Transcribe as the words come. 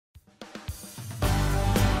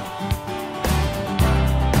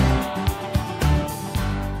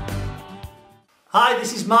Hi,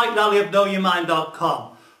 this is Mike Lally of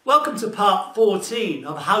KnowYourMind.com. Welcome to part 14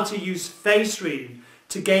 of how to use face reading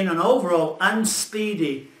to gain an overall and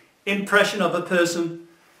speedy impression of a person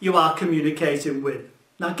you are communicating with.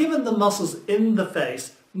 Now, given the muscles in the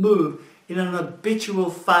face move in an habitual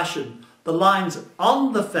fashion, the lines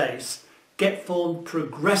on the face get formed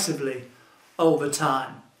progressively over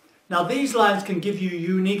time. Now, these lines can give you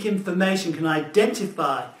unique information, can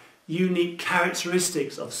identify unique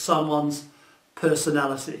characteristics of someone's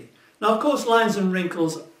personality. Now, of course, lines and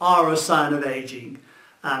wrinkles are a sign of aging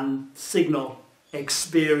and signal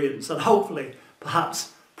experience and hopefully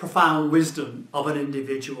perhaps profound wisdom of an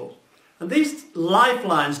individual. And these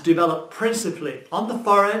lifelines develop principally on the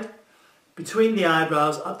forehead, between the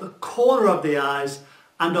eyebrows, at the corner of the eyes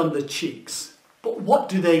and on the cheeks. But what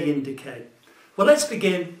do they indicate? Well, let's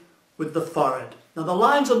begin with the forehead. Now, the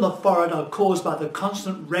lines on the forehead are caused by the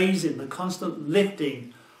constant raising, the constant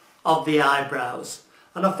lifting of the eyebrows.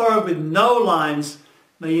 And a forehead with no lines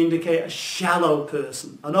may indicate a shallow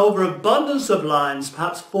person. An overabundance of lines,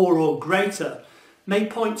 perhaps 4 or greater, may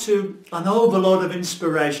point to an overload of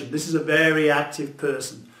inspiration. This is a very active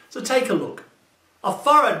person. So take a look. A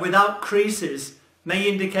forehead without creases may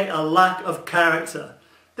indicate a lack of character.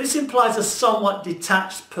 This implies a somewhat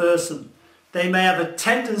detached person. They may have a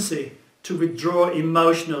tendency to withdraw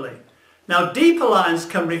emotionally. Now, deeper lines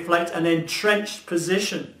can reflect an entrenched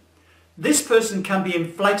position. This person can be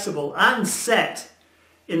inflexible and set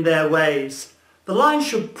in their ways. The line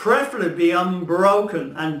should preferably be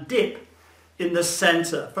unbroken and dip in the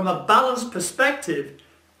center. From a balanced perspective,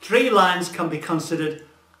 3 lines can be considered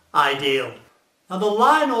ideal. Now, the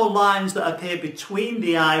line or lines that appear between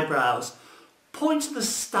the eyebrows point to the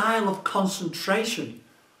style of concentration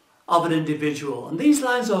of an individual. And these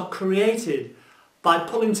lines are created by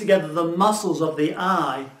pulling together the muscles of the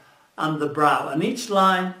eye and the brow. And each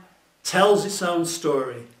line tells its own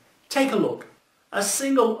story. Take a look. A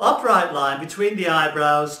single upright line between the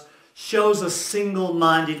eyebrows shows a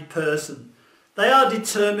single-minded person. They are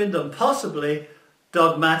determined and possibly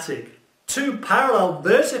dogmatic. 2 parallel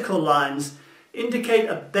vertical lines indicate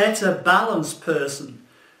a better balanced person.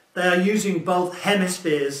 They are using both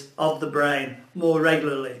hemispheres of the brain more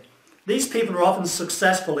regularly. These people are often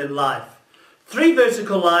successful in life. 3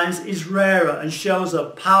 vertical lines is rarer and shows a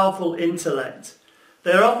powerful intellect.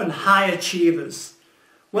 They are often high achievers.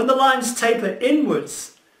 When the lines taper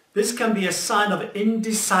inwards, this can be a sign of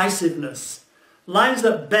indecisiveness. Lines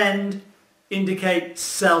that bend indicate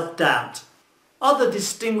self-doubt. Other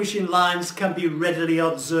distinguishing lines can be readily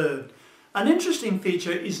observed. An interesting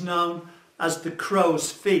feature is known as the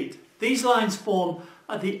crow's feet. These lines form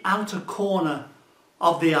at the outer corner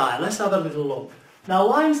of the eye. Let's have a little look. Now,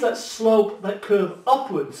 lines that slope, that curve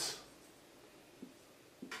upwards,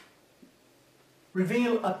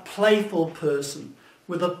 reveal a playful person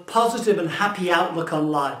with a positive and happy outlook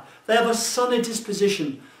on life. They have a sunny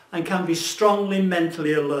disposition and can be strongly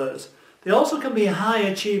mentally alert. They also can be high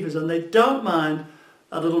achievers and they don't mind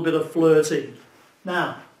a little bit of flirting.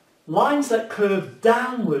 Now, lines that curve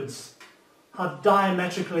downwards have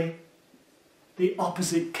diametrically the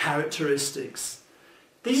opposite characteristics.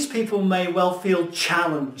 These people may well feel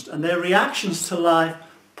challenged and their reactions to life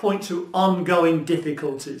point to ongoing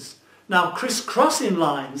difficulties. Now, crisscrossing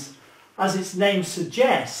lines, as its name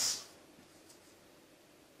suggests,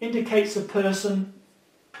 indicates a person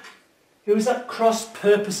who is at cross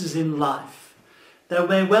purposes in life. There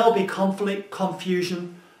may well be conflict,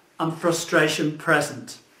 confusion and frustration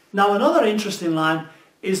present. Now, another interesting line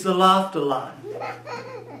is the laughter line,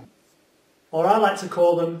 or I like to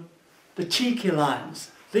call them the cheeky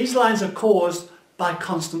lines. These lines are caused by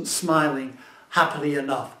constant smiling, happily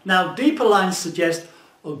enough. Now, deeper lines suggest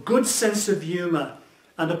a good sense of humour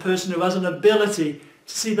and a person who has an ability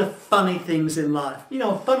to see the funny things in life. You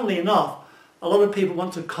know, funnily enough, a lot of people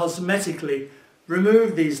want to cosmetically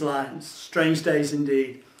remove these lines. Strange days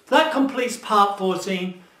indeed. That completes part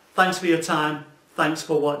 14. Thanks for your time. Thanks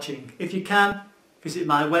for watching. If you can, visit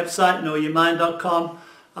my website, KnowYourMind.com,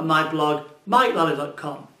 and my blog,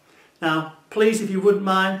 MikeLally.com. Now, please, if you wouldn't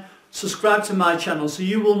mind, subscribe to my channel so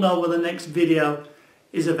you will know when the next video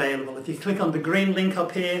is available. If you click on the green link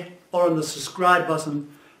up here or on the subscribe button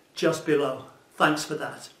just below. Thanks for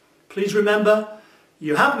that. Please remember,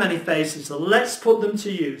 you have many faces, so let's put them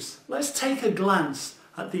to use. Let's take a glance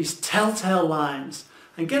at these telltale lines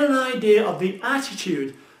and get an idea of the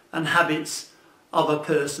attitude and habits of a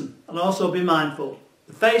person. And also be mindful,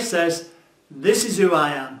 the face says, this is who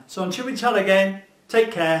I am. So until we chat again,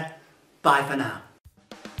 take care. Bye for now.